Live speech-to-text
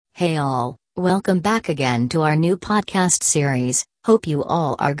Hey all, welcome back again to our new podcast series. Hope you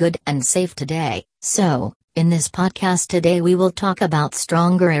all are good and safe today. So, in this podcast today we will talk about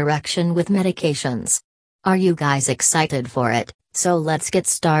stronger erection with medications. Are you guys excited for it? So let's get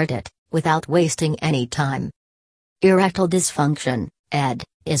started, without wasting any time. Erectile dysfunction, ED,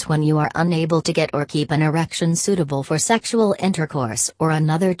 is when you are unable to get or keep an erection suitable for sexual intercourse or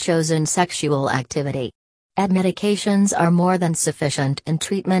another chosen sexual activity. ED medications are more than sufficient in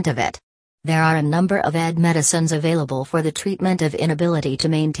treatment of it. There are a number of ED medicines available for the treatment of inability to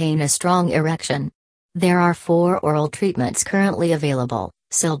maintain a strong erection. There are 4 oral treatments currently available: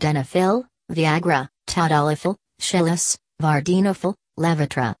 sildenafil, Viagra, tadalafil, Cialis, vardenafil,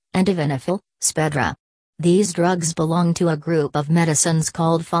 Levitra, and evenafil, Spedra. These drugs belong to a group of medicines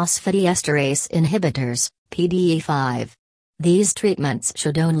called phosphodiesterase inhibitors, PDE5. These treatments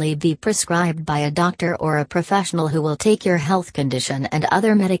should only be prescribed by a doctor or a professional who will take your health condition and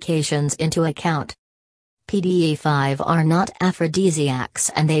other medications into account. PDE5 are not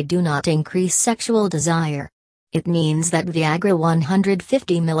aphrodisiacs and they do not increase sexual desire. It means that Viagra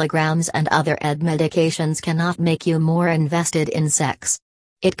 150 mg and other ED medications cannot make you more invested in sex.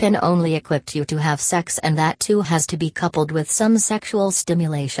 It can only equip you to have sex, and that too has to be coupled with some sexual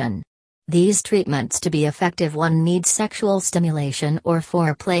stimulation. These treatments to be effective, one needs sexual stimulation or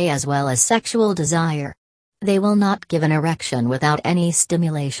foreplay as well as sexual desire. They will not give an erection without any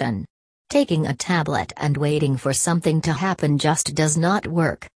stimulation. Taking a tablet and waiting for something to happen just does not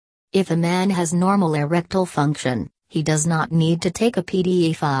work. If a man has normal erectile function, he does not need to take a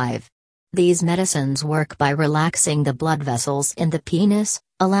PDE5. These medicines work by relaxing the blood vessels in the penis,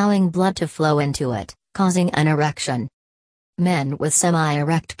 allowing blood to flow into it, causing an erection. Men with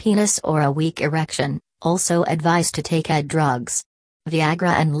semi-erect penis or a weak erection, also advised to take ED drugs.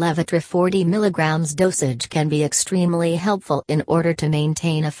 Viagra and Levitra 40 mg dosage can be extremely helpful in order to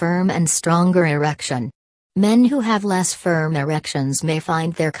maintain a firm and stronger erection. Men who have less firm erections may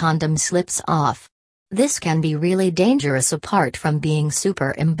find their condom slips off. This can be really dangerous apart from being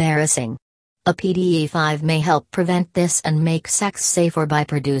super embarrassing. A PDE5 may help prevent this and make sex safer by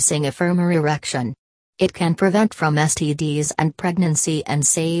producing a firmer erection. It can prevent from STDs and pregnancy and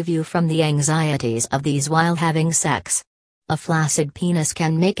save you from the anxieties of these while having sex. A flaccid penis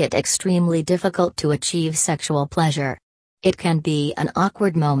can make it extremely difficult to achieve sexual pleasure. It can be an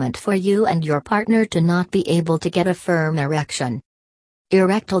awkward moment for you and your partner to not be able to get a firm erection.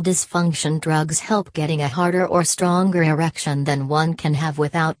 Erectile dysfunction drugs help getting a harder or stronger erection than one can have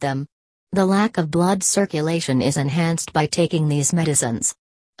without them. The lack of blood circulation is enhanced by taking these medicines.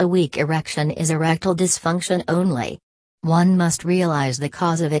 A weak erection is erectile dysfunction only. One must realize the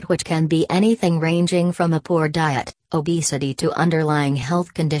cause of it, which can be anything ranging from a poor diet, obesity to underlying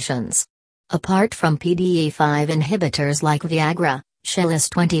health conditions. Apart from PDE5 inhibitors like Viagra,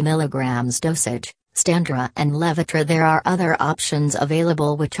 Cialis 20 mg dosage, Spedra and Levitra, there are other options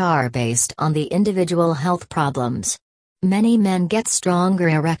available which are based on the individual health problems. Many men get stronger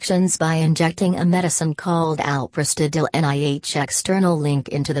erections by injecting a medicine called alprostadil NIH external link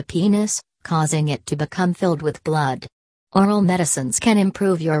into the penis, causing it to become filled with blood. Oral medicines can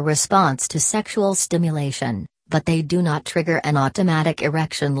improve your response to sexual stimulation, but they do not trigger an automatic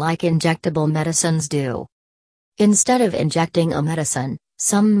erection like injectable medicines do. Instead of injecting a medicine,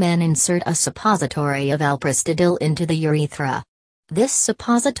 some men insert a suppository of alprostadil into the urethra. This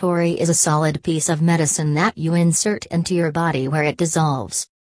suppository is a solid piece of medicine that you insert into your body where it dissolves.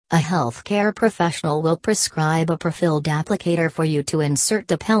 A healthcare professional will prescribe a prefilled applicator for you to insert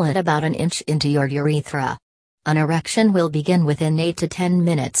the pellet about an inch into your urethra. An erection will begin within 8 to 10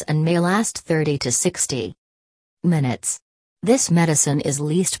 minutes and may last 30 to 60 minutes. This medicine is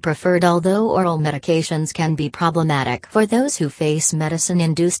least preferred, although oral medications can be problematic for those who face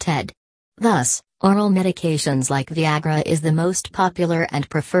medicine-induced ED. Thus, oral medications like Viagra is the most popular and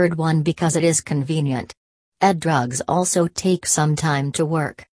preferred one because it is convenient. ED drugs also take some time to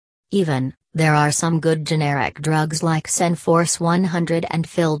work. There are some good generic drugs like Senforce 100 and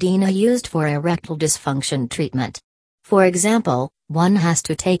Fildena used for erectile dysfunction treatment. For example, one has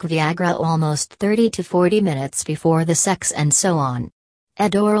to take Viagra almost 30 to 40 minutes before the sex and so on.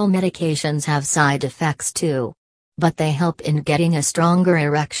 ED oral medications have side effects too. But they help in getting a stronger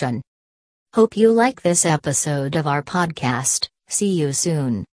erection. Hope you like this episode of our podcast. See you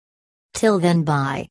soon. Till then, bye.